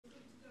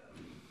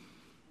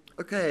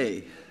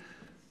Okay.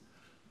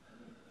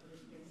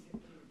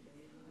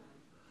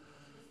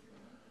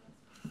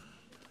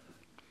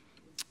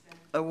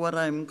 What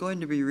I'm going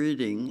to be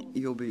reading,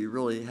 you'll be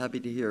really happy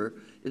to hear,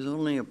 is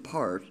only a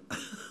part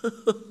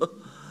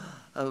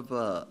of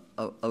a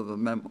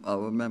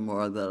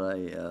memoir that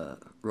I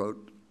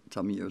wrote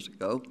some years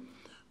ago.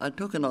 I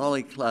took an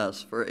OLLI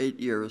class for 8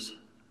 years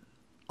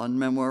on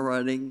memoir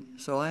writing,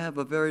 so I have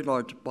a very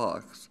large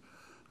box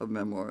of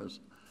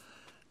memoirs.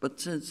 But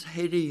since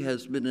Haiti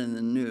has been in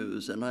the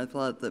news, and I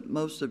thought that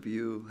most of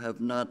you have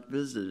not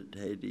visited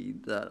Haiti,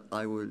 that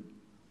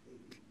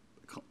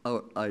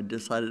I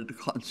decided to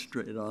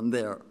concentrate on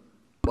there.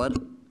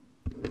 What?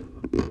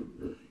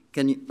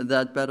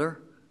 That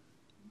better?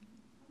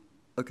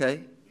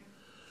 Okay?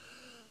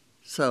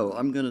 So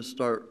I'm going to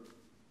start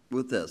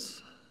with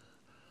this.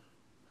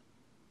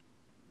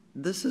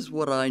 This is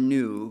what I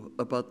knew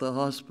about the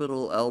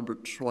Hospital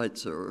Albert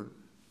Schweitzer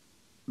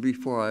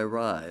before I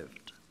arrived.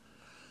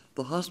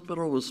 The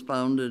hospital was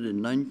founded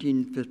in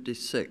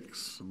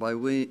 1956 by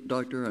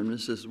Dr. and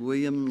Mrs.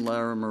 William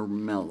Larimer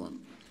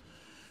Mellon.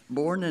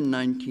 Born in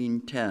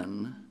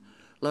 1910,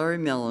 Larry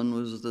Mellon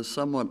was the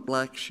somewhat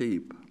black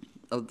sheep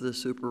of the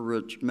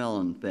super-rich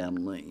Mellon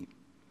family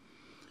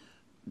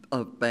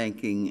of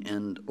banking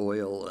and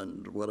oil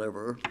and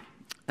whatever.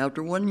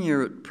 After 1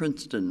 year at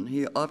Princeton,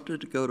 he opted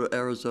to go to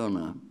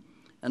Arizona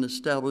and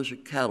establish a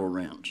cattle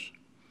ranch.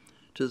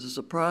 To the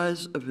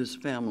surprise of his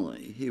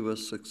family, he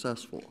was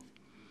successful.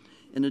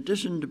 In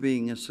addition to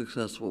being a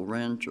successful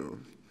rancher,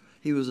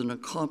 he was an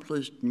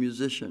accomplished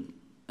musician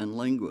and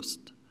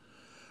linguist.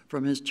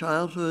 From his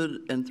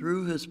childhood and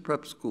through his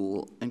prep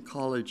school and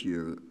college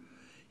year,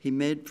 he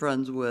made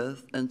friends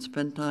with and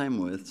spent time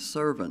with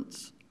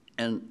servants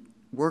and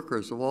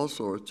workers of all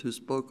sorts who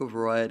spoke a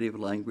variety of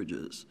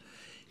languages.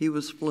 He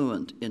was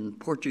fluent in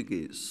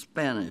Portuguese,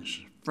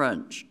 Spanish,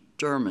 French,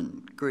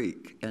 German,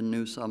 Greek, and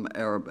knew some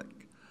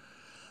Arabic.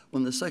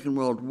 When the Second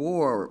World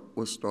War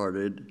was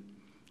started,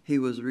 he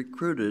was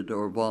recruited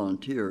or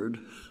volunteered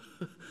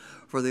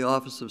for the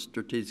Office of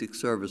Strategic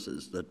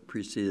Services that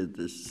preceded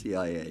the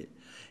CIA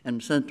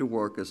and sent to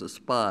work as a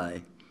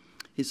spy.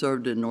 He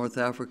served in North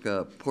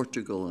Africa,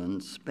 Portugal,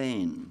 and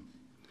Spain.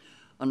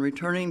 On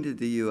returning to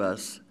the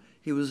U.S.,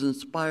 he was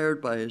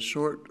inspired by a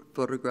short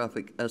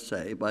photographic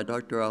essay by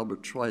Dr.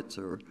 Albert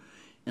Schweitzer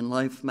in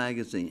Life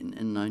magazine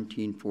in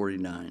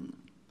 1949.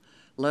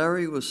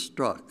 Larry was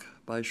struck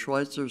by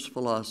Schweitzer's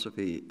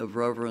philosophy of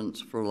reverence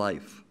for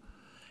life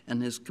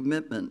and his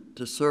commitment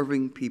to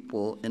serving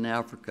people in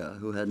Africa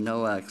who had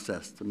no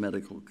access to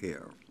medical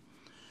care.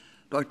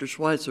 Dr.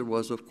 Schweitzer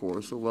was, of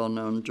course, a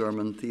well-known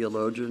German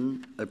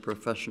theologian, a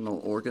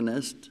professional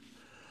organist,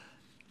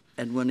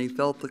 and when he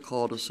felt the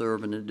call to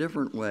serve in a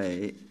different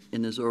way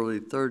in his early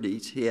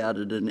 30s, he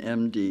added an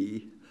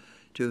MD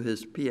to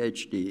his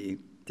PhD,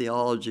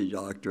 theology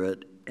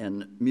doctorate,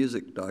 and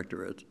music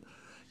doctorate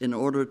in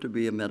order to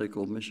be a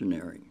medical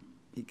missionary.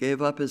 He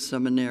gave up his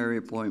seminary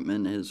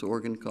appointment and his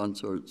organ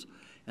concerts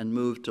and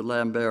moved to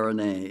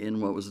Lambaréné in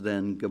what was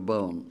then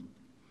Gabon.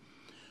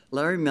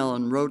 Larry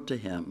Mellon wrote to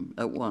him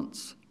at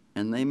once,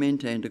 and they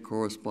maintained a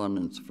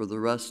correspondence for the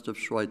rest of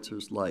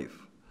Schweitzer's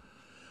life.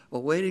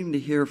 While waiting to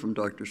hear from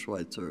Dr.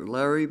 Schweitzer,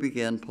 Larry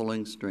began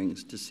pulling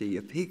strings to see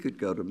if he could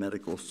go to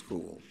medical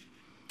school.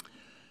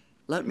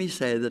 Let me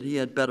say that he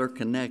had better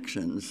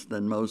connections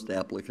than most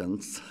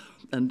applicants,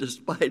 and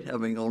despite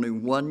having only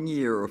 1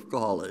 year of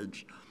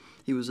college,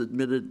 he was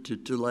admitted to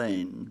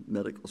Tulane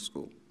Medical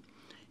School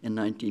in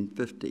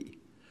 1950.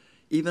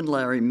 Even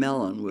Larry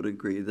Mellon would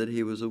agree that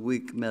he was a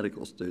weak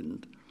medical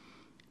student,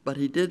 but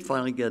he did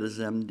finally get his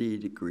MD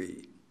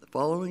degree.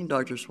 Following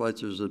Dr.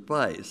 Schweitzer's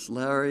advice,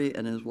 Larry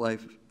and his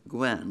wife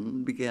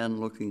Gwen began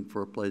looking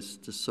for a place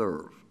to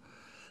serve.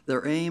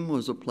 Their aim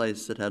was a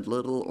place that had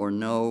little or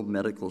no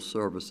medical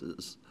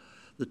services.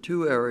 The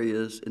two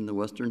areas in the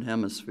Western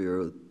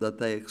Hemisphere that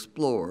they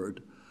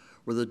explored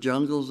were the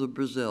jungles of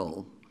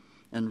Brazil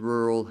and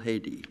rural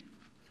Haiti.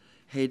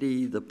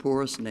 Haiti, the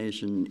poorest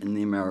nation in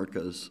the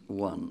Americas,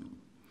 won.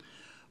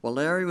 While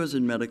Larry was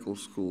in medical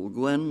school,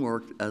 Gwen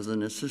worked as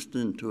an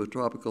assistant to a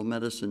tropical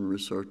medicine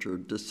researcher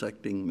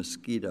dissecting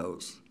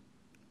mosquitoes.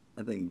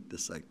 I think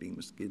dissecting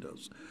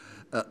mosquitoes.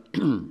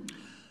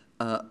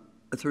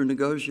 Through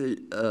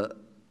negotiation,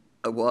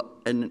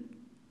 and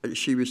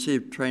she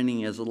received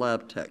training as a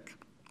lab tech.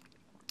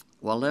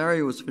 While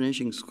Larry was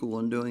finishing school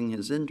and doing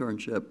his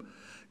internship,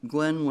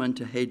 Gwen went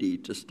to Haiti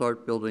to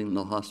start building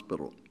the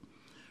hospital.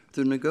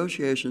 Through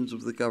negotiations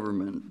with the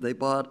government, they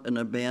bought an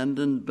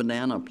abandoned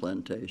banana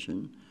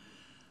plantation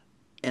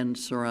and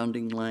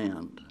surrounding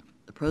land.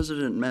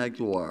 President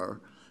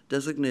Magloire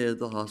designated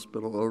the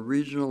hospital a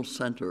regional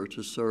center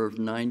to serve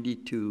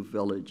 92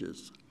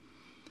 villages.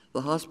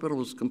 The hospital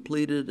was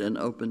completed and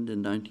opened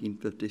in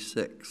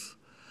 1956.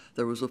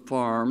 There was a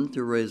farm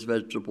to raise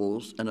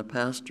vegetables and a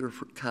pasture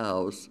for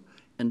cows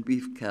and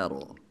beef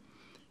cattle.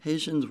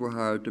 Haitians were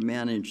hired to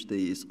manage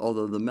these,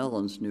 although the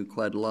Mellons knew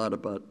quite a lot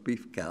about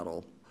beef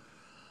cattle.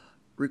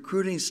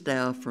 Recruiting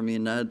staff from the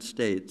United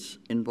States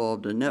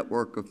involved a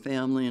network of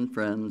family and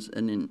friends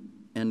and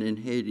and in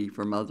Haiti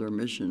from other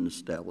mission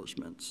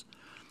establishments.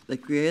 They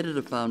created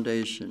a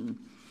foundation,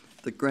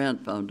 the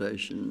Grant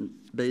Foundation,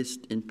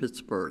 based in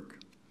Pittsburgh.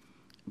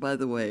 By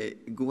the way,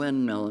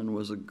 Gwen Mellon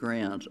was a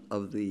grant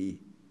of the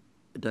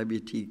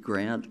W.T.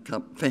 Grant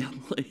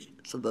family,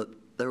 so that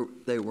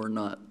they were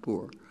not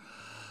poor.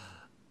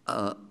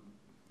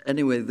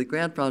 Anyway, the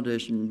Grant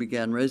Foundation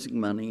began raising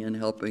money and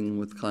helping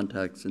with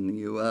contacts in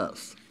the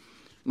U.S.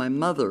 My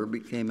mother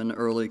became an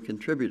early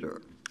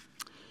contributor,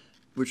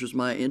 which was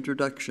my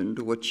introduction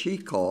to what she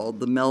called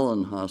the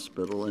Mellon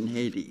Hospital in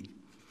Haiti.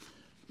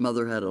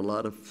 Mother had a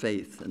lot of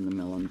faith in the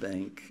Mellon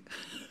Bank.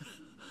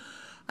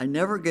 I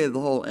never gave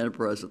the whole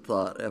enterprise a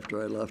thought after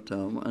I left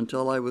home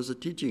until I was a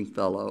teaching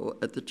fellow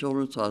at the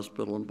Children's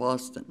Hospital in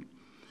Boston.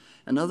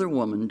 Another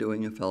woman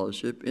doing a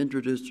fellowship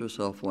introduced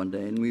herself one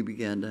day, and we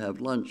began to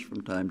have lunch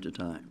from time to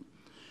time.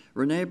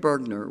 Renee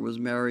Bergner was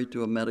married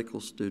to a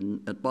medical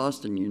student at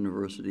Boston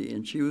University,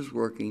 and she was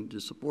working to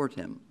support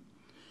him.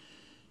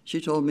 She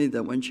told me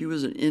that when she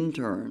was an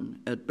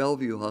intern at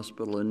Bellevue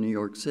Hospital in New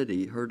York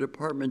City, her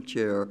department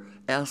chair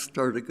asked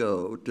her to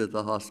go to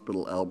the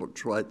Hospital Albert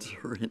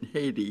Schweitzer in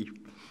Haiti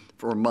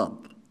for a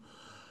month.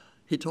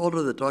 He told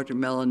her that Dr.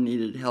 Mellon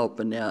needed help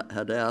and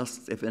had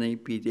asked if any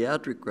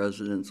pediatric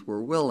residents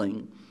were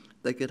willing,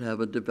 they could have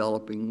a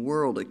developing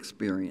world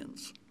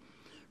experience.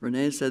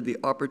 Renee said the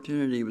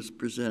opportunity was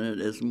presented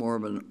as more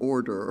of an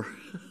order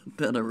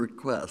than a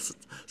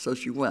request, so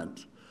she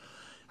went.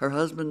 Her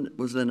husband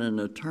was then an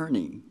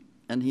attorney,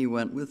 and he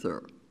went with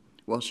her.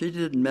 While she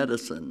did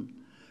medicine,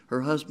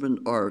 her husband,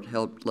 Art,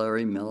 helped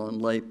Larry Mellon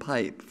lay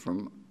pipe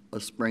from a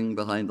spring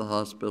behind the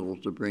hospital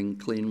to bring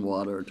clean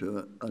water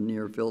to a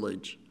near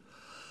village.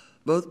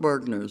 Both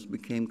Bergners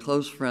became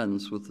close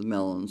friends with the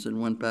Mellons and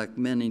went back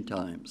many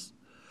times.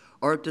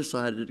 Art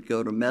decided to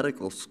go to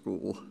medical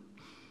school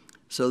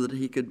so that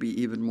he could be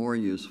even more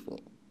useful.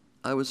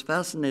 I was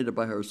fascinated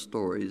by her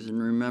stories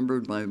and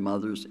remembered my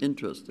mother's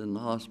interest in the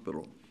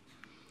hospital.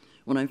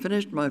 When I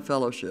finished my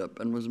fellowship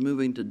and was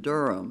moving to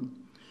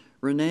Durham,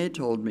 Renee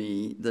told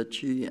me that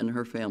she and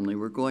her family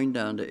were going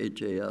down to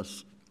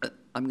HAS.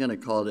 I'm going to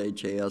call it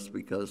HAS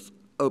because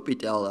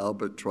Hôpital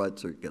Albert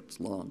Schweitzer gets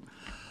long,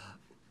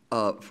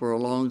 for a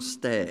long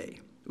stay.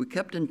 We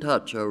kept in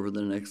touch over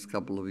the next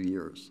couple of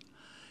years.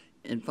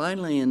 And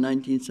finally, in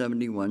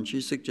 1971,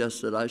 she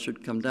suggested I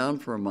should come down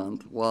for a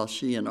month while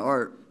she and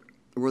Art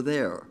were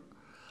there.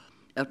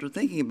 After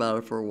thinking about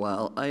it for a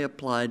while, I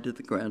applied to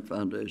the Grant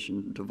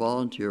Foundation to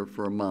volunteer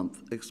for a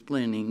month,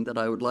 explaining that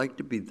I would like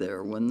to be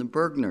there when the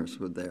Bergners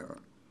were there.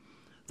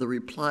 The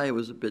reply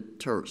was a bit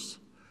terse.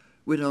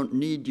 "We don't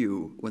need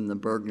you when the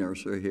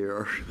Bergners are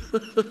here."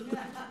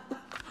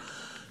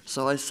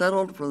 So I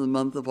settled for the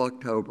month of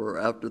October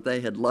after they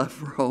had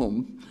left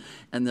Rome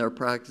and their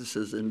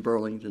practices in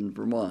Burlington,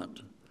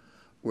 Vermont,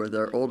 where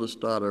their oldest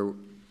daughter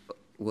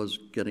was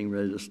getting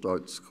ready to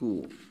start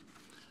school.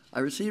 I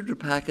received a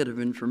packet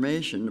of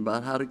information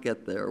about how to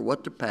get there,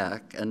 what to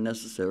pack, and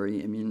necessary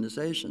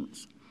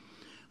immunizations.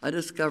 I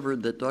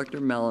discovered that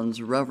Dr.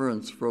 Mellon's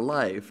reverence for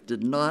life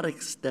did not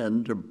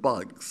extend to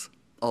bugs,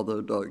 although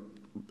Dr.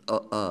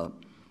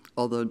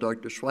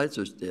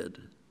 Schweitzer's did.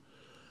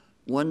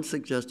 One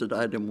suggested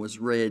item was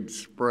Raid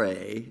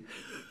spray,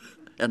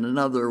 and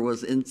another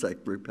was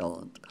insect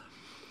repellent.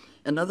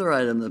 Another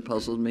item that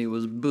puzzled me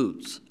was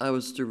boots. I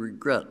was to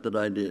regret that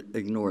I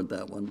ignored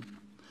that one.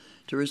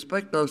 To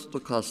respect postal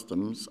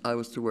customs, I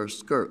was to wear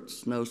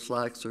skirts, no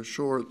slacks or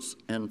shorts,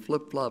 and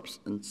flip-flops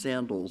and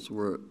sandals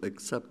were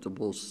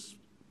acceptable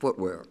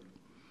footwear.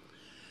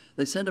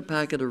 They sent a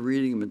packet of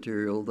reading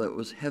material that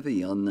was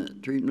heavy on the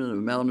treatment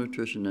of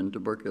malnutrition and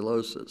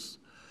tuberculosis.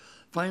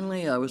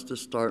 Finally, I was to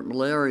start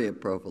malaria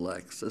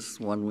prophylaxis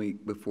 1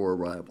 week before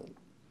arrival.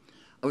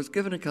 I was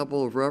given a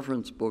couple of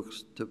references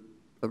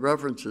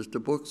to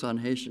books on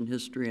Haitian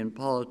history and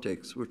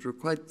politics, which were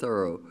quite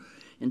thorough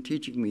in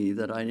teaching me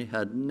that I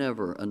had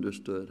never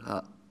understood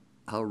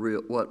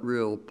what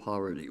real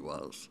poverty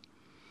was.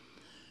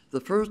 The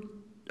first,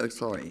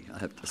 sorry, I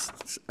have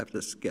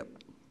to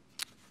skip.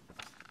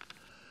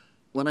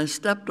 When I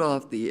stepped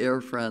off the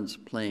Air France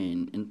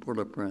plane in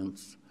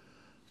Port-au-Prince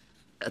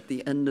at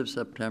the end of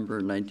September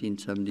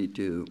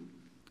 1972,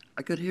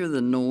 I could hear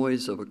the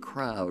noise of a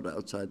crowd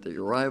outside the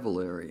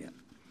arrival area.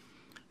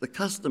 The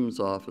customs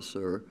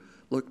officer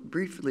looked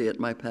briefly at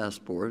my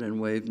passport and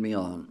waved me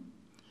on.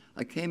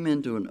 I came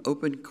into an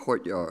open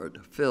courtyard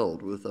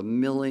filled with a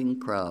milling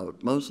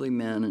crowd, mostly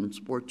men in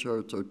sport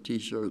shirts or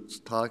T-shirts,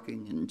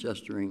 talking and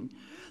gesturing.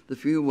 The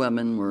few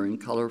women were in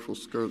colorful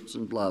skirts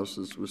and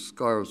blouses with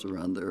scarves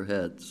around their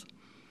heads.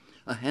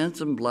 A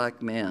handsome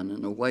black man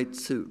in a white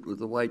suit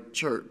with a white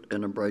shirt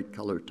and a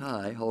bright-colored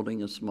tie,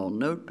 holding a small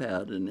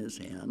notepad in his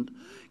hand,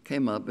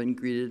 came up and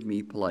greeted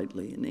me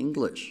politely in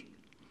English.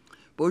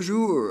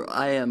 "Bonjour,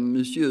 I am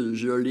Monsieur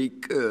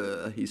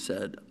Jolicoeur," he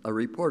said, a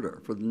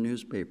reporter for the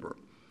newspaper.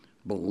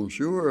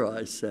 "Bonjour,"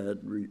 I said,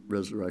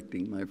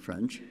 resurrecting my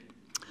French.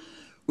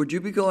 "Would you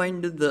be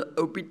going to the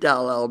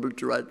Hôpital Albert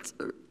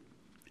Schweitzer?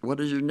 What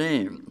is your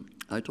name?"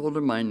 I told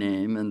him my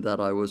name and that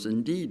I was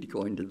indeed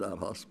going to that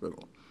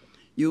hospital.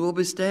 "You will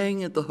be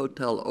staying at the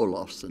Hotel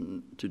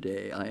Olafsen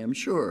today, I am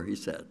sure," he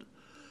said.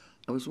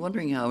 I was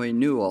wondering how he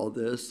knew all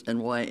this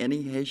and why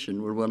any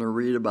Haitian would want to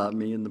read about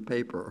me in the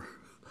paper.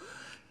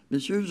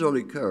 Monsieur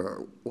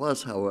Jolicoeur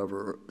was,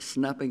 however,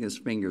 snapping his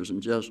fingers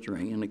and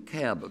gesturing, and a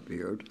cab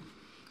appeared.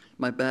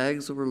 My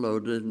bags were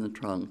loaded in the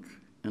trunk,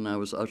 and I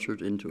was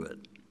ushered into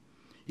it.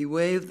 He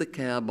waved the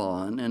cab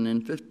on, and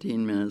in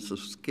 15 minutes of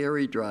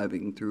scary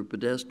driving through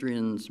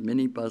pedestrians,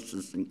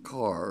 minibuses, and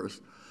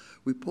cars,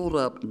 we pulled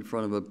up in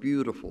front of a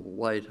beautiful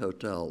white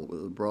hotel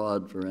with a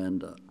broad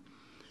veranda.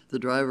 The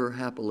driver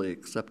happily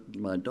accepted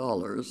my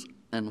dollars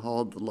and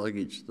hauled the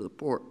luggage to the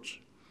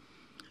porch.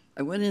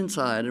 I went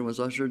inside and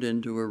was ushered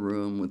into a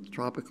room with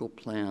tropical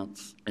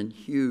plants and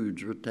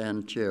huge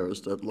rattan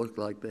chairs that looked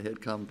like they had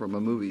come from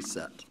a movie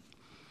set.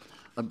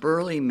 A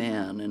burly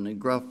man in a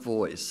gruff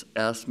voice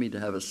asked me to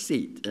have a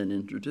seat and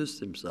introduced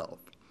himself.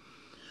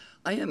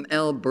 "I am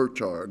Al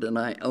Burchard, and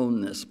I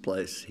own this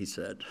place," he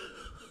said.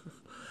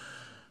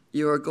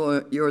 You're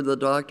the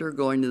doctor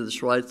going to the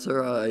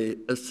Schweitzer, I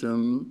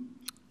assume?"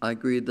 I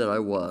agreed that I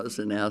was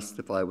and asked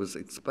if I was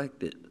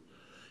expected.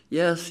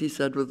 "Yes," he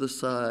said with a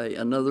sigh,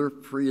 "another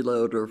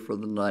freeloader for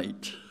the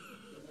night."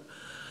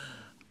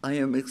 "I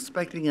am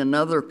expecting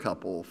another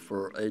couple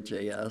for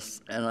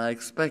HAS, and I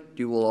expect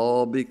you will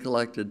all be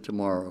collected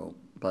tomorrow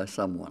by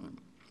someone."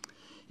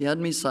 He had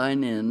me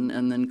sign in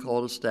and then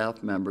called a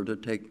staff member to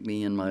take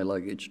me and my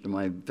luggage to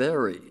my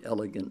very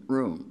elegant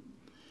room.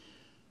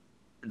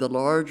 The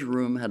large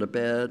room had a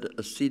bed,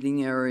 a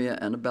seating area,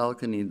 and a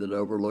balcony that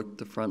overlooked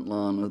the front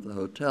lawn of the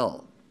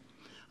hotel.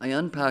 I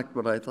unpacked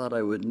what I thought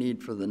I would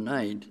need for the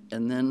night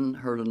and then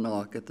heard a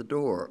knock at the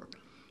door.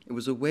 It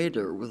was a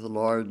waiter with a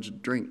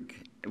large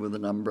drink with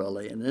an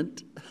umbrella in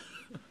it.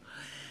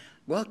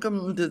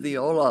 "Welcome to the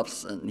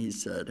Olafsen," he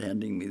said,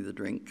 handing me the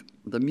drink.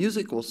 "The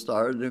music will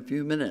start in a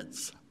few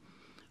minutes."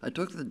 I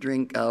took the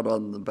drink out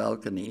on the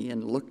balcony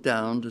and looked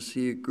down to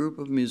see a group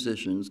of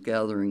musicians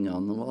gathering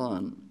on the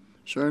lawn.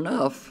 Sure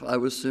enough, I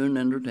was soon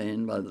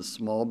entertained by the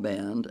small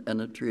band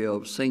and a trio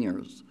of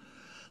singers.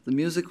 The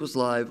music was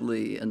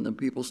lively, and the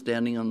people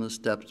standing on the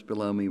steps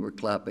below me were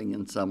clapping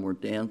and some were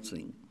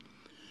dancing.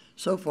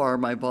 So far,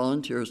 my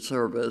volunteer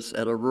service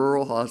at a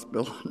rural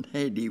hospital in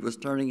Haiti was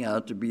turning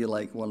out to be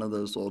like one of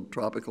those old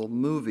tropical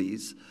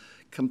movies,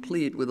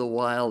 complete with a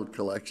wild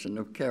collection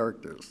of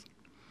characters.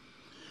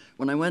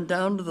 When I went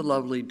down to the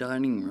lovely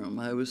dining room,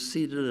 I was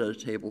seated at a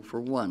table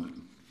for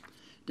one.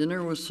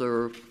 Dinner was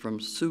served from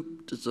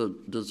soup to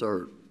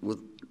dessert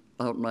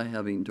without my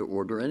having to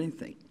order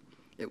anything.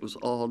 It was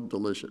all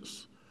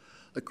delicious.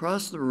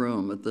 Across the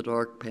room at the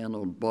dark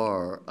paneled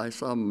bar, I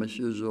saw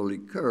Monsieur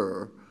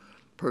Jolicoeur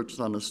perched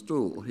on a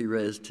stool. He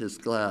raised his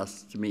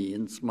glass to me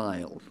and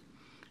smiled.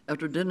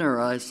 After dinner,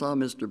 I saw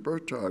Mr.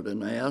 Burchard,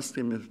 and I asked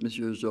him if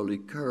Monsieur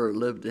Jolicoeur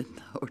lived in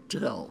the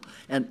hotel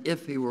and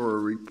if he were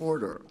a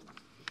reporter.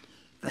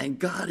 "Thank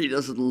God he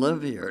doesn't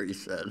live here," he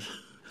said.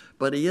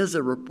 "But he is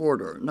a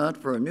reporter, not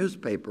for a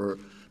newspaper,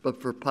 but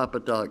for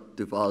Papadoc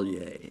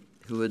Duvalier,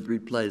 who had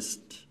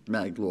replaced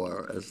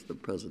Magloire as the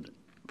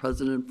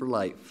president for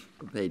life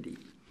of Haiti.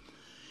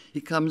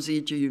 He comes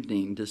each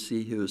evening to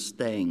see who is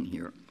staying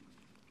here."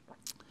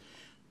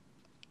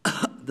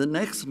 The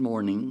next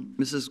morning,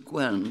 Mrs.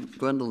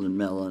 Gwendolyn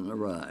Mellon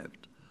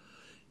arrived.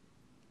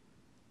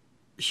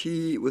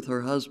 She, with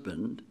her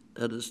husband,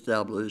 had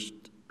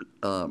established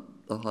the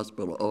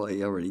hospital. Oh,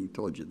 I already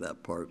told you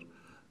that part.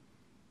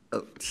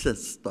 Oh,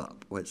 just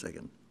stop. Wait a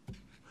second.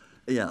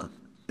 Yeah.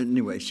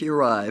 Anyway, she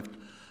arrived.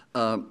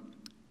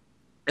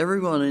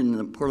 Everyone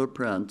in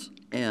Port-au-Prince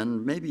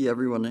and maybe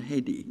everyone in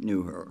Haiti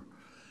knew her.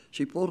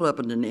 She pulled up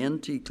in an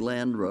antique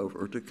Land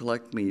Rover to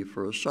collect me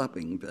for a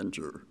shopping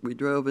venture. We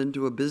drove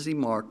into a busy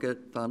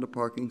market, found a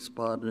parking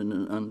spot in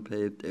an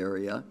unpaved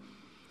area.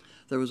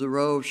 There was a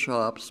row of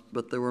shops,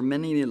 but there were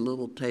many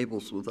little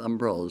tables with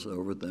umbrellas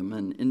over them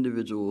and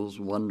individuals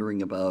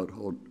wandering about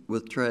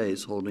with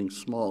trays holding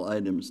small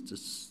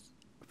items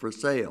for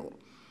sale.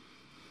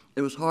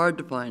 It was hard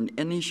to find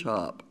any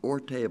shop or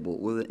table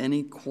with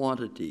any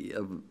quantity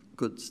of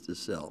goods to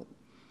sell.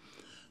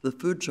 The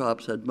food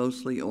shops had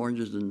mostly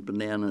oranges and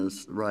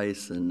bananas,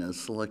 rice, and a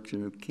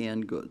selection of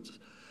canned goods.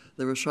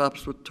 There were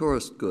shops with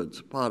tourist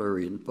goods,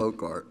 pottery, and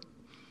folk art.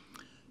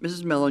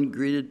 Mrs. Mellon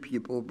greeted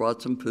people,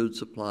 brought some food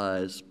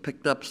supplies,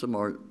 picked up some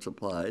art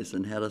supplies,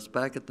 and had us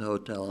back at the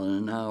hotel in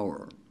an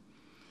hour.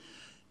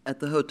 At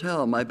the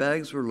hotel, my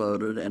bags were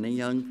loaded, and a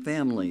young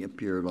family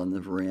appeared on the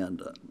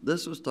veranda.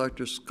 This was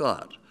Dr.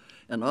 Scott,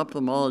 an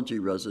ophthalmology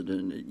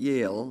resident at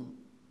Yale,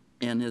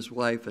 and his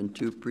wife and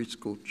two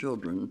preschool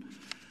children,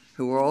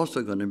 who were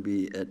also going to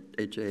be at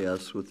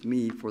HAS with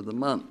me for the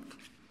month.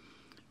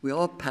 We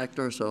all packed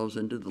ourselves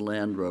into the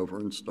Land Rover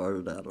and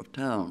started out of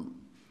town.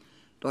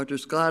 Dr.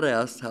 Scott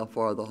asked how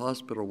far the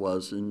hospital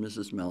was, and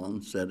Mrs.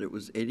 Mellon said it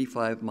was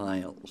 85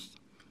 miles.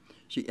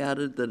 She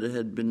added that it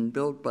had been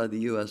built by the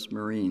U.S.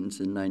 Marines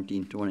in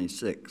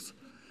 1926.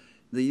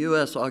 The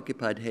U.S.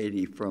 occupied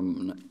Haiti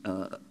from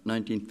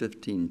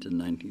 1915 to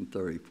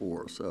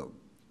 1934, so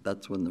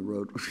that's when the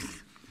road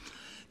was.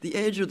 The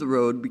age of the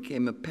road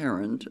became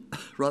apparent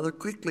rather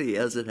quickly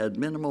as it had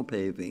minimal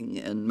paving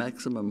and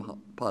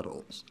maximum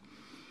potholes.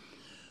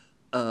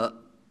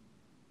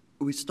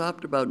 We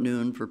stopped about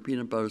noon for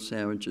peanut butter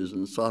sandwiches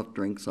and soft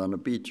drinks on a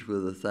beach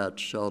with a thatched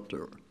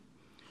shelter.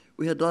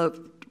 We had left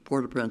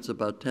Port-au-Prince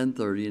about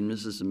 10:30, and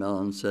Mrs.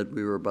 Mellon said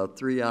we were about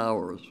 3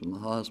 hours from the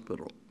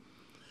hospital.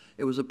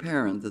 It was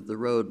apparent that the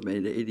road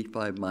made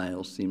 85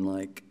 miles seem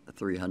like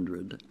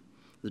 300.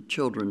 The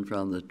children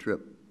found the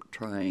trip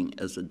trying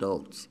as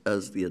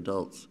the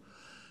adults.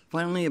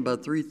 Finally,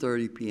 about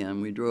 3:30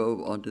 p.m., we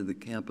drove onto the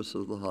campus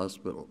of the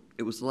hospital.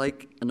 It was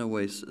like an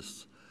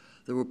oasis.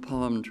 There were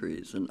palm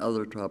trees and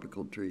other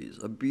tropical trees,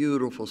 a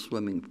beautiful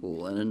swimming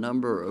pool, and a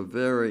number of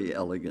very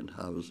elegant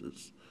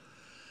houses.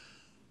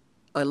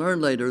 I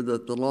learned later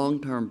that the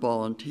long-term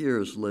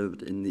volunteers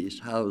lived in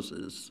these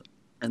houses,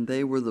 and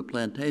they were the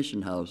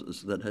plantation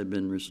houses that had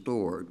been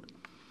restored.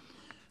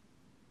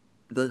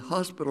 The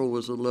hospital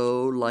was a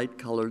low,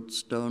 light-colored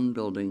stone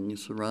building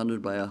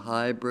surrounded by a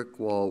high brick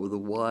wall with a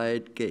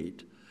wide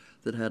gate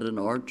that had an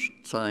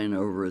arched sign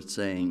over it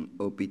saying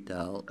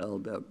Hospital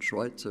Albert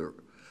Schweitzer,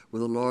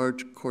 with a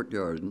large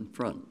courtyard in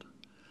front.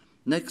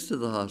 Next to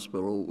the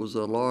hospital was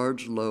a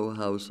large, low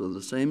house of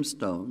the same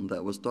stone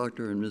that was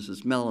Dr. and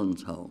Mrs.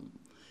 Mellon's home.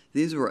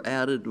 These were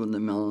added when the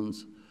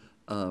Mellons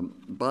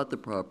bought the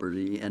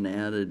property and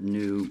added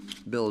new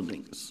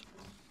buildings.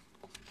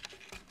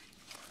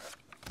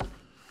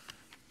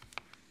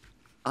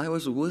 I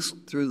was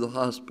whisked through the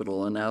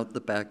hospital and out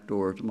the back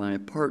door to my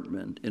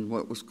apartment in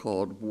what was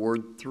called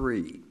Ward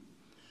 3.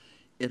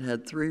 It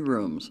had 3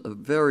 rooms, a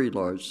very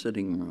large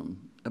sitting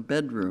room, a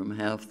bedroom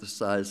half the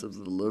size of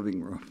the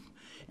living room,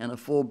 and a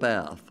full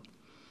bath.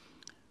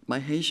 My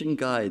Haitian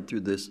guide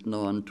through this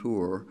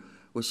non-tour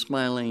was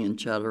smiling and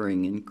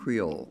chattering in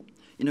Creole.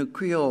 You know,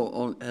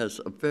 Creole has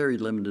a very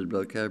limited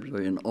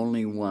vocabulary and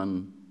only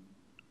one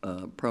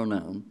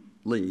pronoun,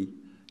 li,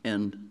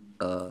 and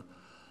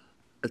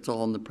it's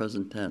all in the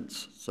present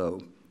tense, so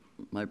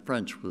my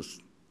French was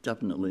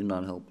definitely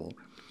not helpful.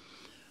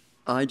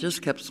 I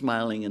just kept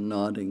smiling and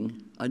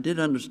nodding. I did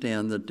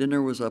understand that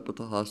dinner was up at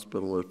the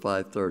hospital at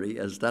 5:30,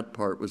 as that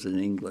part was in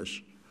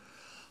English.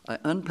 I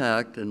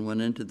unpacked and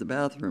went into the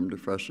bathroom to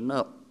freshen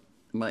up.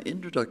 My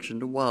introduction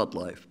to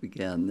wildlife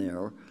began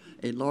there.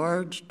 A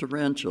large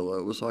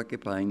tarantula was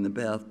occupying the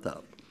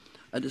bathtub.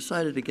 I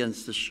decided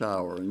against the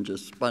shower and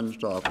just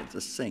sponged off at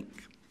the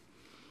sink.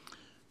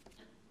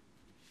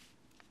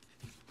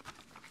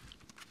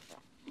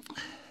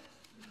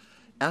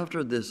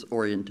 After this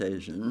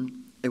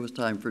orientation, it was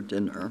time for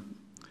dinner.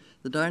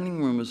 The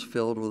dining room was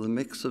filled with a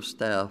mix of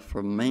staff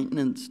from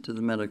maintenance to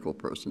the medical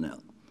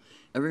personnel.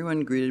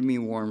 Everyone greeted me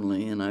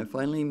warmly, and I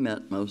finally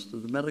met most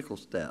of the medical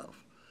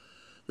staff.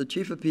 The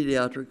chief of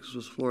pediatrics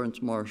was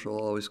Florence Marshall,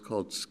 always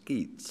called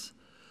Skeets.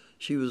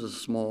 She was a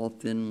small,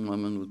 thin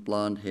woman with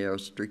blonde hair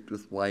streaked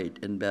with white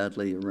and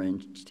badly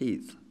arranged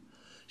teeth.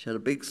 She had a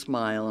big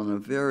smile and a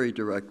very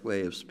direct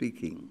way of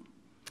speaking.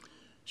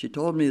 She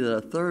told me that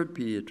a third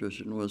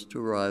pediatrician was to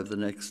arrive the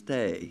next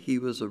day. He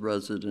was a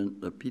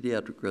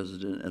pediatric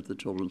resident at the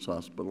Children's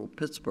Hospital,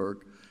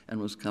 Pittsburgh, and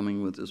was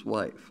coming with his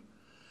wife.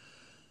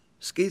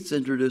 Skeets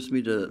introduced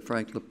me to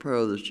Frank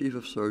Lepro, the chief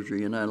of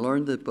surgery, and I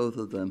learned that both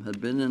of them had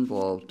been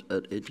involved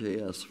at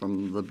HAS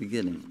from the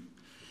beginning.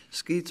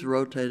 Skeets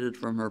rotated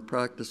from her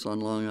practice on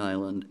Long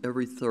Island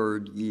every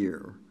 3rd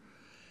year,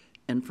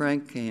 and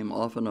Frank came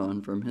off and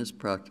on from his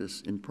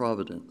practice in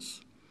Providence.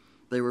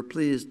 They were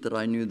pleased that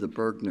I knew the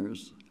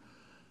Bergners.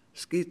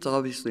 Skeets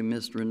obviously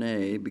missed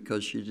Renee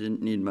because she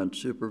didn't need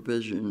much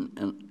supervision,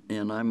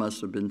 and I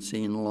must have been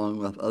seen along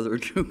with other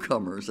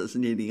newcomers as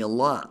needing a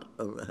lot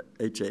of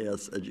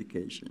HAS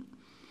education.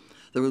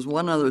 There was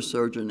one other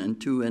surgeon and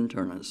 2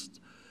 internists.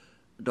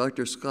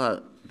 Dr.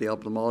 Scott, the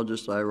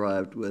ophthalmologist I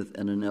arrived with,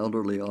 and an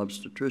elderly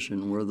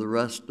obstetrician were the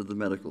rest of the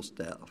medical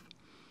staff.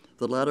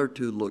 The latter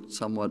 2 looked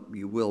somewhat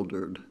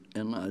bewildered,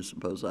 and I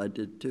suppose I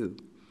did too.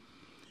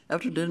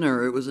 After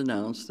dinner, it was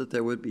announced that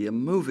there would be a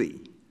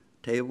movie.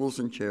 Tables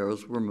and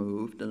chairs were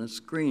moved and a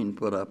screen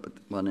put up at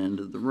one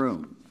end of the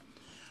room.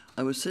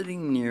 I was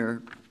sitting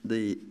near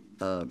the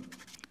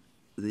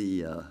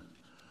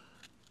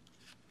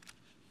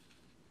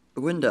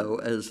window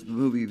as the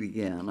movie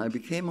began. I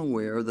became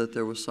aware that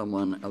there was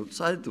someone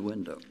outside the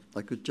window.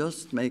 I could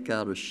just make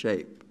out a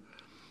shape.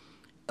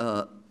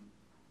 I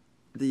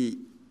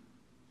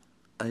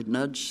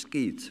nudged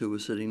Skeets, who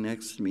was sitting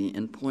next to me,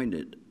 and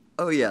pointed.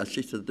 Oh yeah,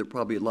 she said, there are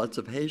probably lots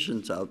of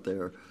Haitians out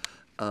there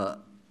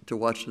to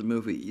watch the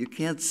movie. You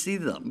can't see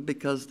them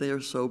because they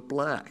are so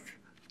black.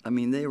 I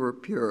mean, they were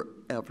pure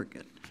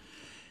African.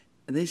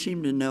 And they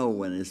seem to know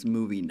when it's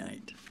movie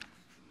night.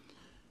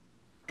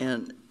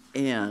 And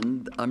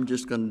I'm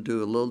just going to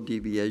do a little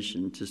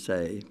deviation to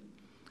say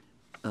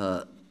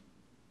that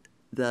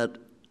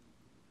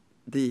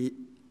the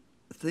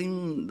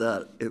thing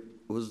that it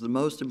was the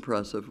most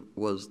impressive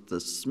was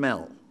the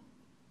smell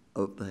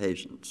of the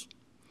Haitians.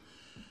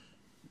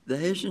 The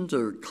Haitians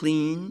are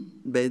clean,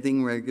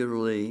 bathing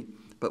regularly,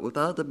 but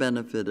without the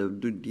benefit of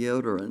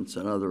deodorants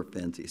and other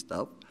fancy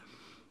stuff.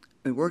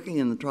 and working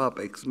in the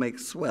tropics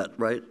makes sweat,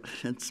 right,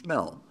 and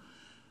smell.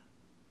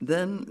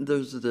 Then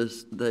there's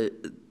this, they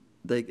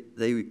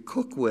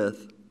cook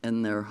with,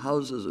 and their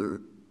houses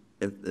are,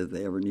 if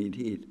they ever need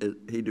heat,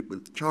 heated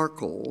with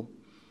charcoal,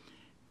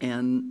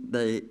 and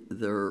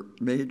their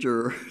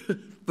major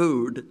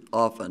food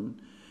often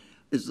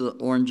is the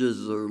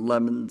oranges or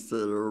lemons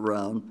that are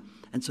around.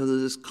 And so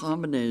there's this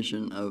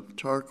combination of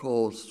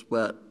charcoal,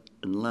 sweat,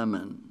 and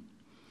lemon.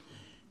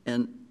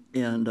 And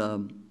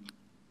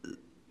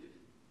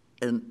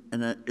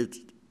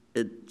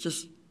it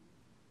just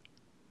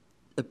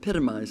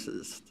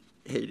epitomizes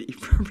Haiti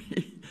for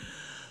me.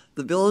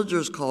 The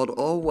villagers called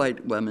all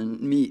white women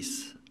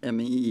Mees,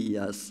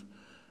 M-E-E-S,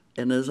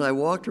 and as I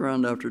walked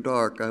around after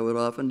dark, I would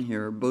often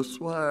hear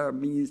 "Bonsoir,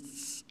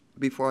 Mees"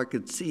 before I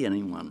could see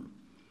anyone.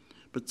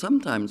 But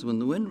sometimes when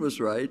the wind was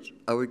right,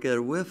 I would get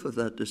a whiff of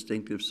that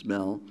distinctive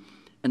smell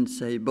and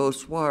say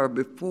 "Bonsoir"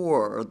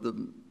 before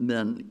the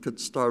men could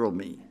startle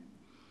me.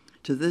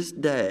 To this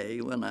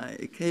day, when I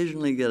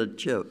occasionally get a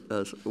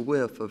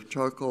whiff of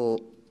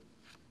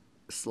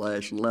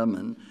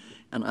charcoal/lemon,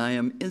 and I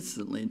am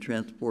instantly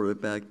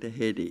transported back to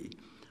Haiti.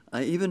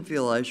 I even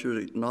feel I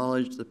should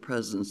acknowledge the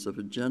presence of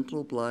a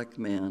gentle black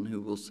man who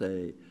will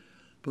say,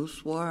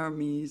 "Bonsoir,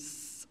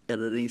 Mees," at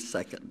any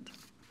second.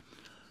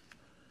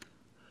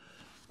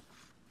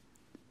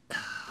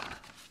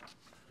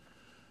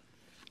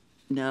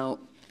 Now,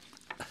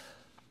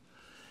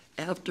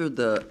 after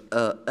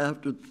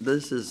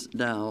this is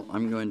now,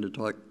 I'm going to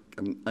talk,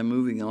 I'm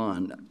moving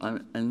on.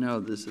 I know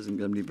this isn't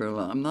going to be very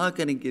long. I'm not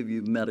going to give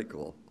you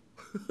medical,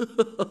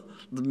 the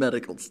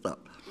medical stuff.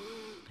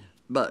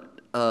 But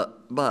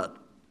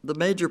the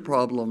major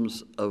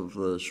problems of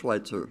the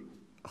Schweitzer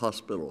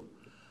Hospital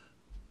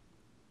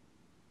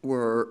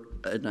were,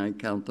 and I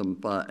count them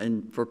by,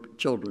 and for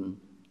children,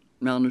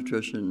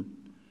 malnutrition,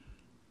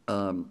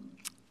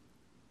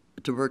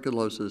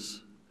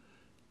 tuberculosis,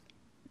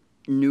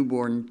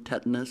 newborn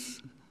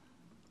tetanus,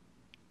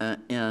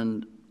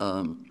 and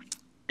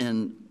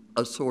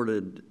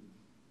assorted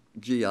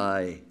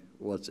GI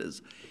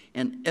what's-is.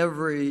 And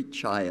every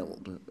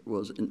child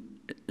was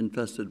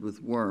infested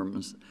with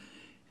worms,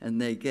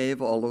 and they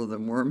gave all of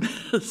them worm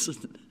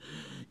medicine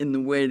in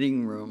the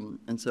waiting room.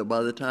 And so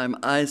by the time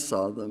I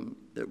saw them,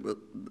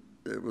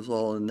 it was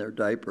all in their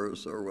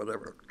diapers or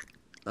whatever.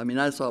 I mean,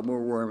 I saw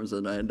more worms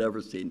than I had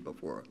ever seen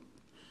before.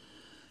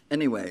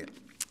 Anyway,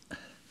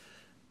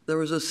 there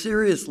was a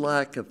serious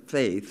lack of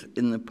faith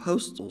in the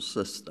postal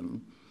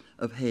system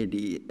of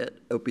Haiti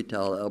at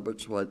Hôpital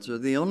Albert Schweitzer.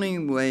 The only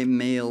way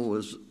mail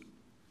was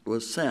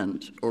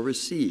sent or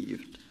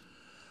received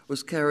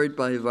was carried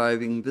by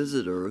arriving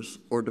visitors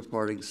or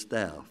departing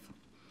staff.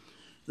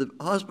 The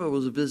hospital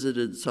was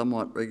visited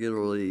somewhat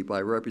regularly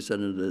by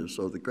representatives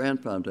of the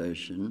Grant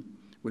Foundation,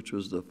 which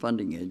was the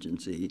funding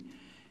agency.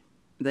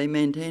 They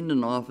maintained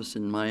an office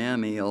in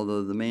Miami,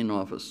 although the main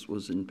office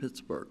was in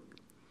Pittsburgh.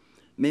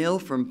 Mail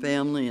from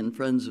family and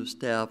friends of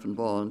staff and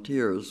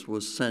volunteers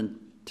was sent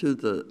to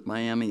the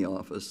Miami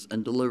office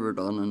and delivered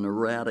on an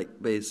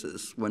erratic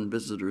basis when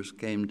visitors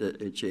came to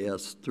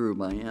HAS through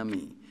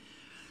Miami.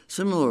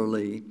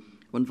 Similarly,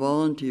 when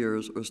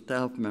volunteers or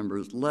staff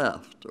members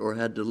left or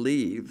had to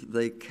leave,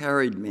 they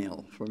carried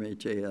mail from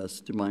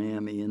HAS to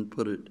Miami and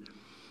put it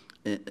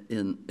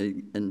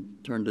and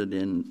turned it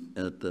in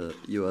at the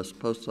U.S.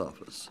 Post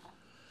Office.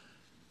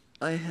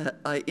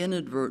 I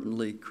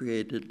inadvertently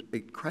created a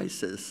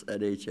crisis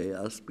at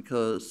HAS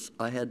because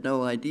I had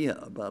no idea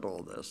about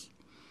all this.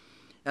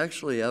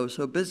 Actually, I was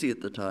so busy at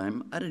the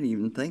time, I didn't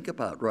even think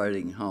about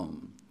writing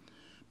home.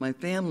 My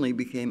family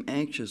became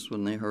anxious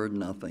when they heard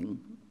nothing,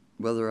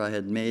 whether I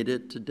had made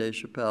it to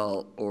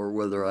Deschapelles or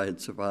whether I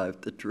had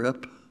survived the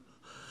trip.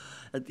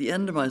 At the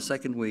end of my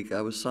second week,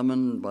 I was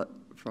summoned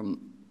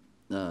from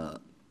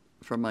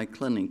my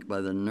clinic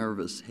by the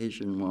nervous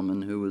Haitian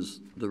woman who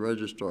was the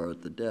registrar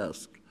at the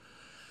desk.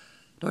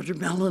 "Dr.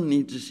 Mellon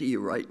needs to see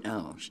you right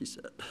now," she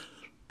said.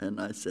 And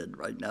I said,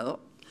 "Right now?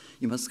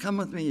 You must come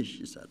with me,"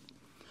 she said.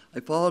 I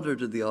followed her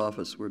to the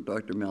office where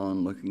Dr.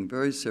 Mellon, looking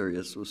very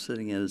serious, was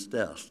sitting at his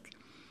desk.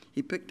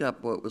 He picked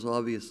up what was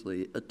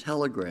obviously a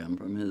telegram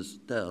from his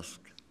desk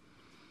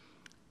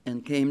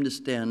and came to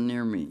stand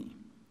near me.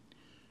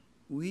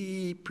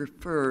 "We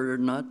prefer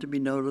not to be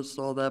noticed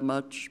all that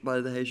much by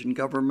the Haitian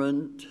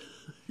government,"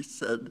 he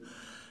said.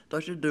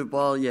 "Dr.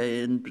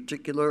 Duvalier in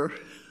particular."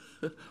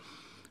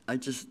 I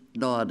just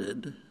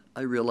nodded.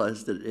 I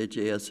realized that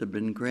HAS had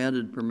been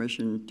granted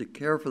permission to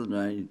care for the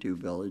 92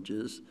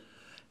 villages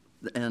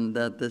and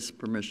that this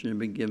permission had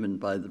been given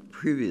by the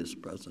previous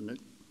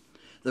president.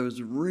 There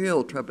was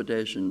real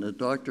trepidation that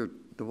Dr.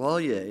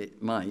 Duvalier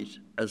might,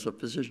 as a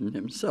physician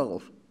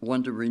himself,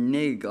 want to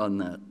renege on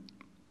that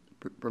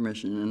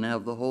permission and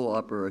have the whole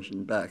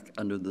operation back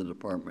under the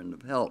Department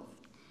of Health.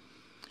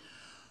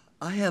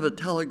 "I have a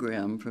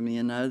telegram from the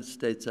United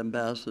States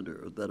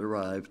ambassador that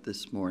arrived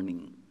this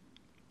morning,"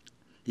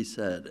 he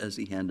said as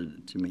he handed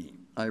it to me.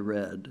 I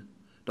read,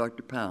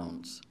 "Dr.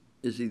 Pounds,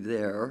 is he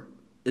there?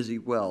 Is he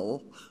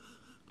well?"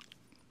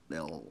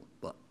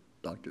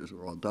 Doctors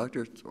were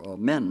all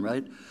men,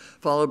 right?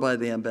 Followed by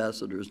the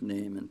ambassador's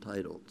name and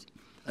titles.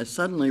 I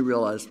suddenly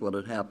realized what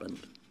had happened,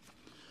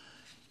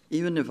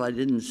 even if I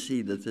didn't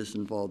see that this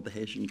involved the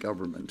Haitian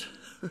government.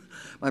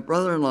 My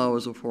brother-in-law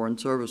was a Foreign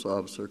Service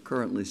officer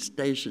currently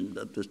stationed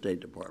at the State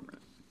Department.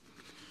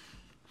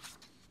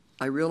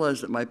 I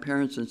realized that my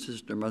parents and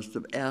sister must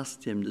have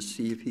asked him to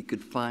see if he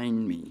could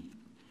find me,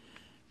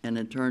 and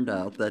it turned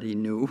out that he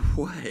knew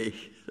a way.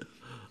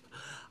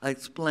 I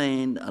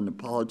explained and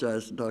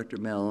apologized to Dr.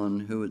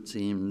 Mellon, who it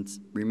seems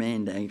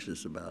remained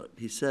anxious about it.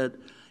 He said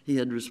he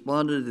had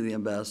responded to the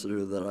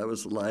ambassador that I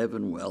was alive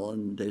and well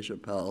in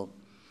Deschapelles.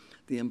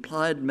 The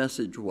implied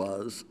message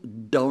was,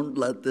 don't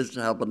let this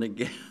happen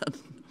again.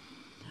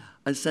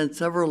 I sent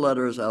several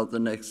letters out the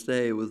next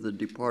day with the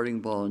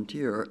departing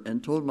volunteer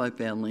and told my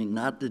family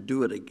not to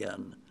do it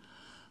again.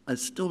 I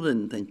still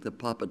didn't think that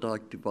Papa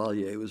Doc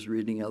Duvalier was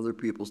reading other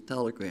people's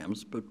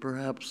telegrams, but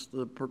perhaps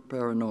the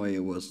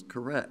paranoia was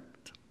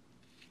correct.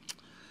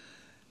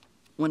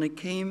 When it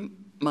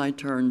came my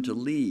turn to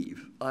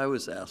leave, I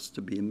was asked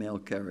to be a mail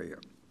carrier.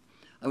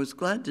 I was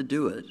glad to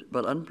do it,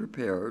 but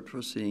unprepared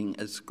for seeing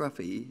a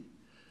scruffy,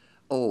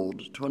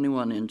 old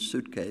 21-inch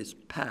suitcase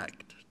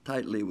packed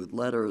tightly with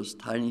letters,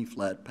 tiny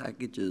flat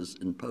packages,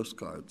 and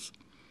postcards.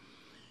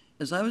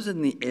 As I was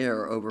in the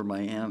air over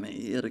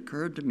Miami, it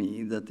occurred to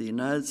me that the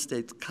United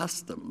States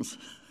Customs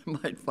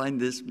might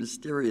find this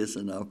mysterious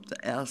enough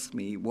to ask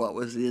me what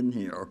was in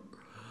here.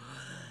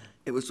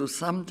 It was with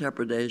some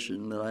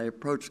trepidation that I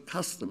approached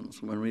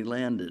Customs when we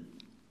landed.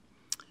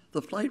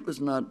 The flight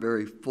was not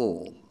very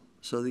full,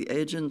 so the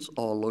agents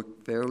all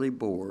looked fairly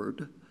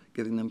bored,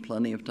 giving them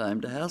plenty of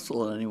time to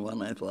hassle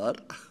anyone, I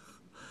thought.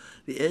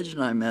 The agent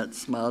I met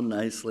smiled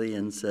nicely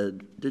and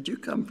said, "Did you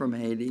come from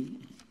Haiti?"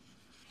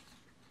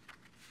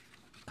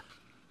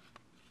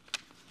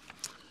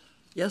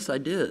 "Yes, I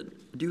did.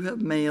 Do you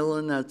have mail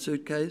in that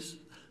suitcase?"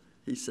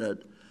 He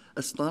said.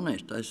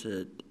 Astonished, I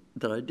said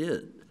that I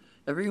did.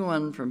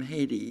 "Everyone from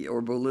Haiti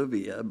or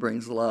Bolivia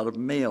brings a lot of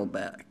mail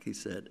back," he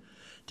said.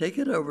 "Take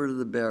it over to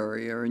the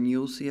barrier and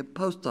you'll see a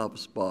post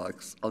office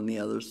box on the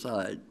other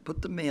side.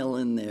 Put the mail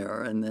in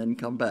there and then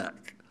come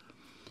back."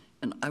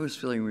 And I was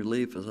feeling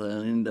relief as I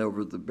leaned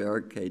over the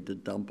barricade to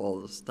dump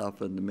all the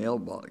stuff in the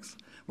mailbox.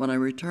 When I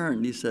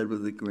returned, he said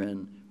with a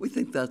grin, "We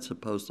think that's the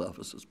post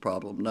office's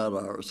problem, not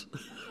ours."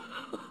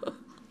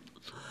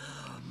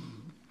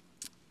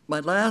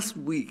 My last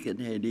week in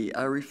Haiti,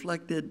 I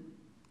reflected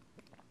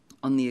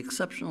on the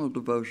exceptional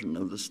devotion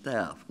of the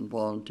staff and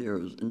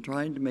volunteers in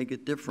trying to make a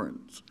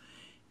difference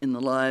in the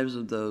lives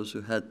of those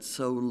who had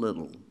so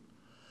little.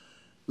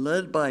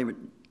 Led by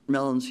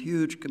Mellon's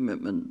huge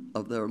commitment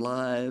of their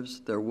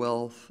lives, their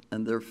wealth,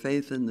 and their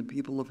faith in the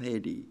people of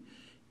Haiti,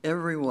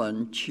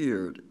 everyone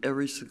cheered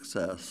every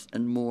success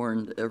and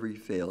mourned every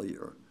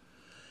failure.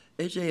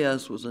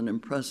 HAS was an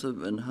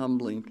impressive and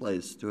humbling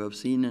place to have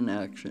seen in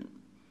action.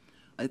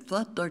 I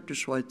thought Dr.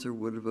 Schweitzer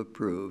would have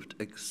approved,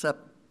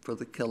 except for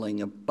the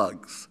killing of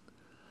bugs.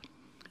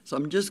 So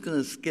I'm just going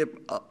to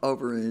skip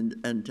over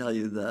and tell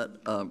you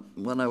that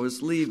when I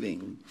was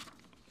leaving,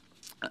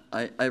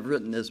 I've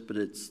written this, but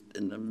it's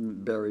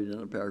buried in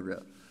a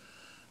paragraph.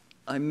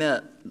 I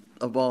met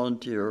a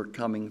volunteer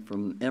coming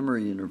from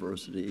Emory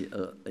University,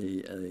 a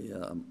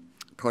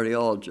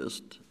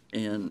cardiologist,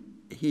 and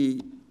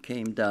he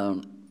came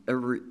down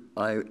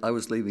I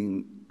was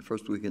leaving the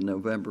first week in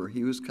November.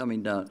 He was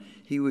coming down.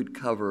 He would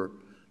cover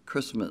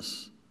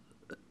Christmas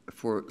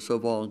so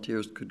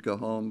volunteers could go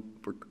home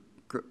for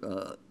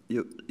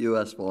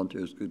U.S.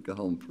 volunteers could go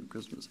home for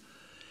Christmas.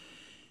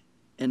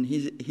 And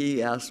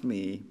he asked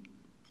me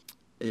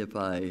if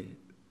I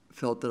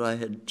felt that I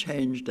had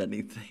changed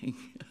anything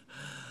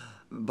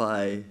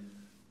by,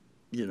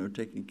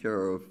 taking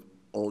care of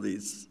all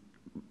these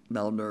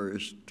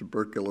malnourished,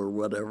 tubercular,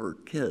 whatever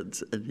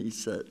kids. And he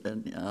said,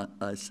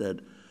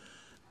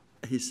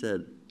 he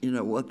said,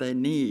 what they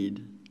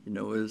need,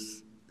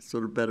 is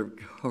sort of better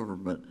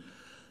government.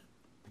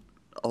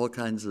 All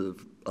kinds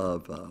of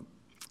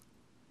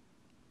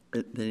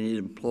they need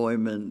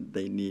employment,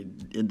 they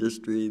need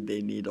industry,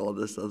 they need all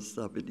this other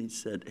stuff. And he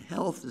said,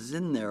 health is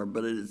in there,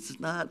 but it's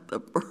not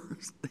the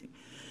first thing.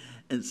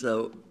 And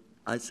so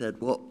I said,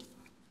 well,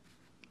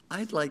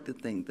 I'd like to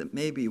think that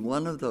maybe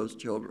one of those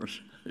children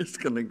is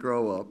going to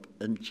grow up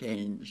and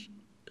change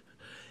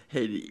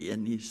Haiti.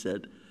 And he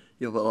said,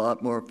 you have a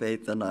lot more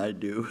faith than I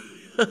do.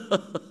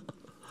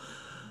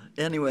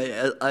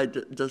 Anyway, I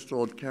just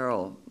told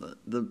Carol,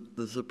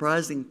 the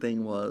surprising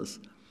thing was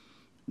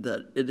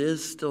that it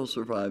is still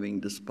surviving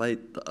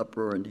despite the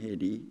uproar in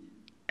Haiti.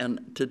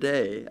 And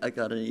today, I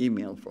got an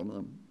email from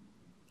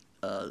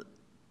them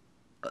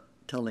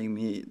telling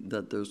me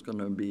that there's going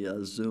to be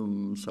a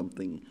Zoom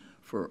something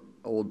for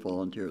old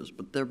volunteers.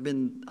 But there have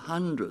been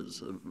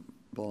hundreds of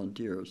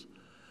volunteers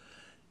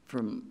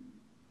from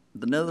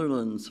the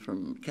Netherlands,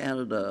 from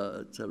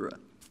Canada, et cetera.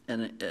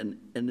 And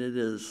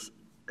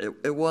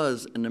it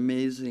was an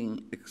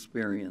amazing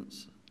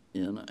experience.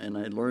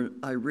 And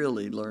I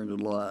really learned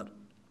a lot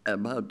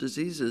about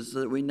diseases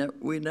that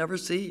we never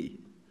see.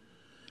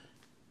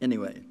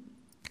 Anyway,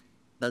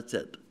 That's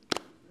it.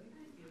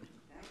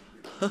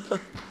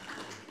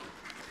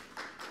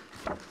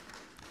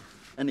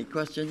 Any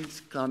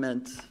questions,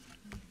 comments?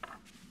 How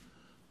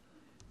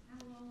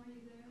long were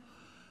you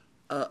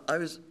there? I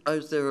was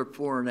there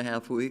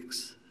 4.5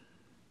 weeks,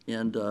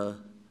 and the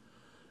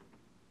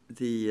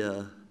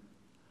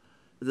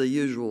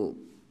usual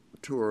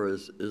tour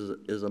is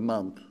a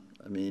month.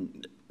 I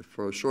mean,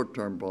 for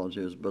short-term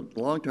volunteers, but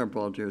long-term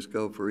volunteers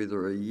go for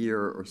either a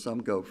year or some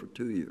go for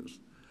 2 years.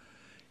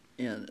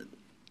 And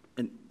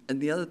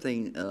the other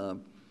thing,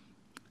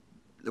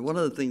 one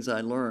of the things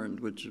I learned,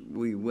 which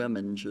we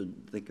women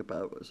should think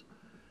about, was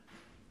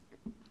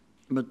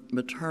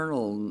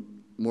maternal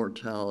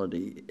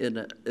mortality.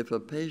 If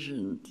a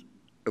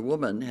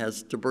woman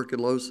has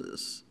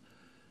tuberculosis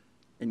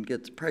and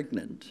gets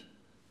pregnant,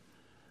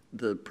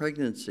 the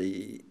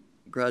pregnancy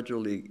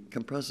gradually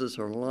compresses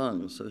her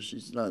lungs so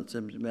she's not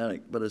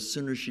symptomatic, but as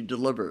soon as she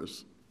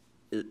delivers,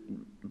 it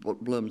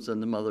blooms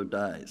and the mother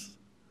dies.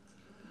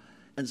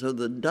 And so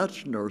the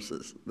Dutch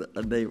nurses,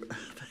 they were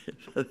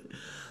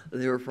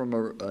from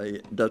a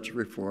Dutch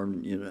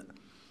Reformed unit,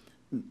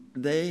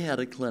 they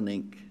had a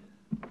clinic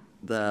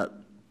that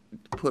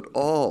put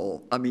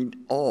all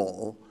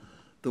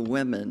the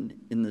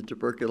women in the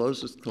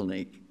tuberculosis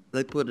clinic,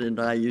 they put in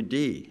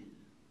IUD.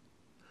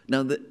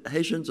 Now, the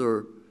Haitians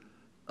are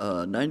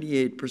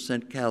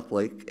 98%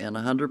 Catholic and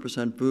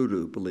 100%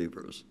 Voodoo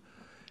believers.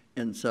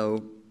 And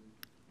so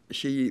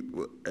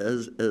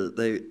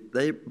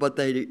but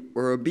they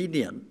were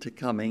obedient to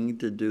coming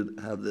to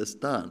have this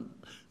done,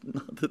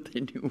 not that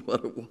they knew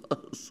what it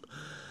was.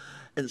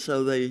 And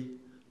so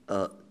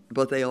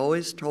but they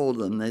always told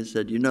them, they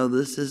said, you know,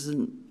 this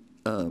isn't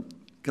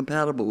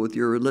compatible with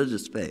your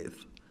religious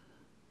faith.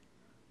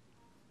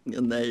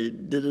 And they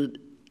did it,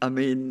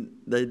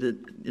 they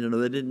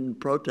didn't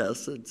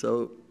protest it,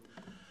 so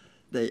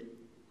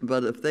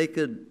but if they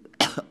could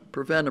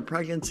prevent a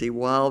pregnancy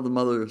while the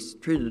mother was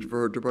treated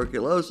for her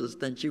tuberculosis,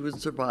 then she would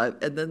survive,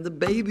 and then the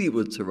baby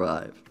would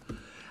survive.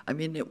 But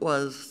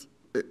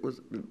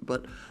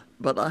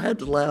I had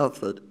to laugh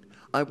that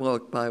I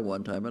walked by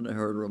one time and I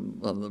heard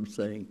one of them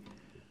saying,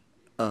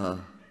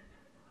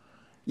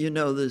 you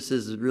know, this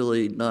is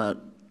really not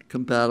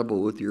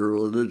compatible with your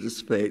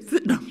religious faith.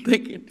 And I'm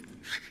thinking,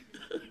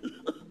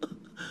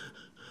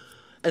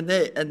 and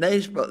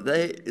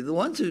the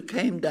ones who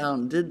came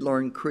down did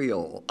learn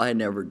Creole. I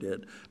never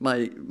did.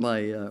 My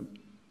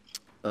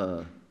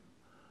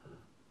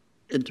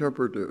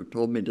interpreter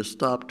told me to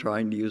stop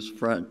trying to use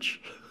French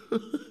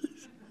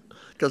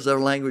because their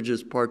language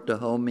is part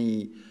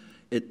Dahomey.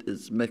 It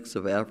is a mix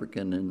of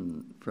African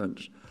and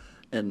French,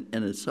 and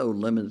it's so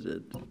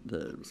limited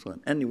that it was fun.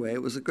 Anyway,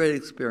 it was a great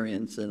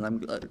experience, and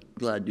I'm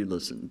glad you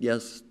listened.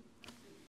 Yes.